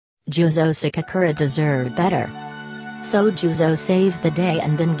Juzo Sakakura deserved better. So Juzo saves the day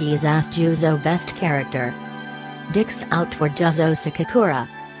and then Gi's asked Juzo best character. Dicks out for Juzo Sakakura.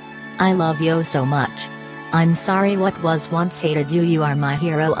 I love you so much. I'm sorry what was once hated you are my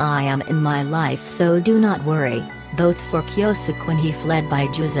hero I am in my life so do not worry, both for Kyosuke when he fled by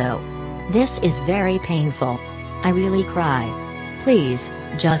Juzo. This is very painful. I really cry. Please,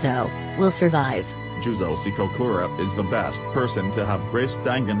 Juzo, will survive. Juzo Sakakura is the best person to have graced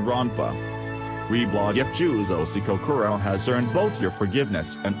Danganronpa. Reblog if Juzo Sakakura has earned both your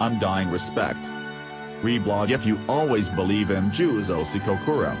forgiveness and undying respect. Reblog if you always believe in Juzo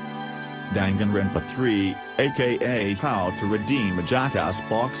Sakakura. Danganronpa 3, aka How to Redeem a Jackass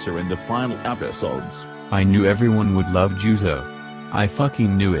Boxer in the final episodes. I knew everyone would love Juzo. I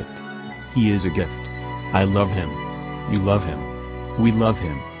fucking knew it. He is a gift. I love him. You love him. We love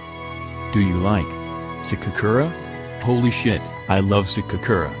him. Do you like Sakakura? Holy shit, I love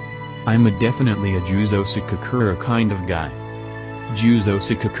Sakakura. I'm definitely a Juzo Sakakura kind of guy. Juzo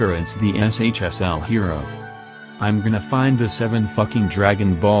Sakakura is the SHSL hero. I'm gonna find the 7 fucking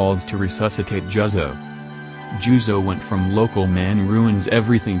Dragon Balls to resuscitate Juzo. Juzo went from local man ruins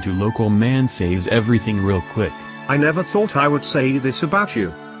everything to local man saves everything real quick. I never thought I would say this about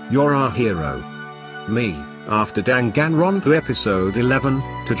you. You're our hero. Me, after Danganronpa episode 11,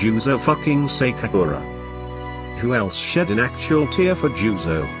 to Juzo fucking Sakakura. Who else shed an actual tear for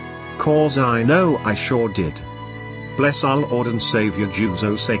Juzo? Cause I know I sure did. Bless our Lord and Savior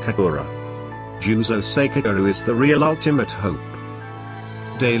Juzo Sakakura. Juzo Sakakura is the real ultimate hope.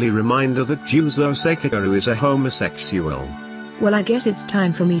 Daily reminder that Juzo Sakakura is a homosexual. Well, I guess it's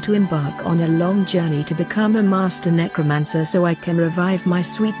time for me to embark on a long journey to become a master necromancer so I can revive my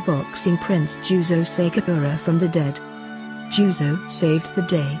sweet boxing prince Juzo Sakakura from the dead. Juzo saved the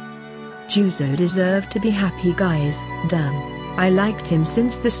day. Juzo deserved to be happy guys, damn. I liked him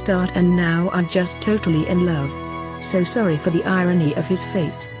since the start and now I'm just totally in love. So sorry for the irony of his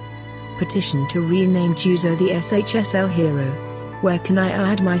fate. Petition to rename Juzo the SHSL hero. Where can I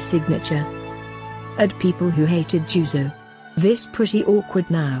add my signature? Add people who hated Juzo. This pretty awkward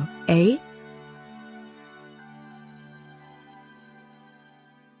now, eh?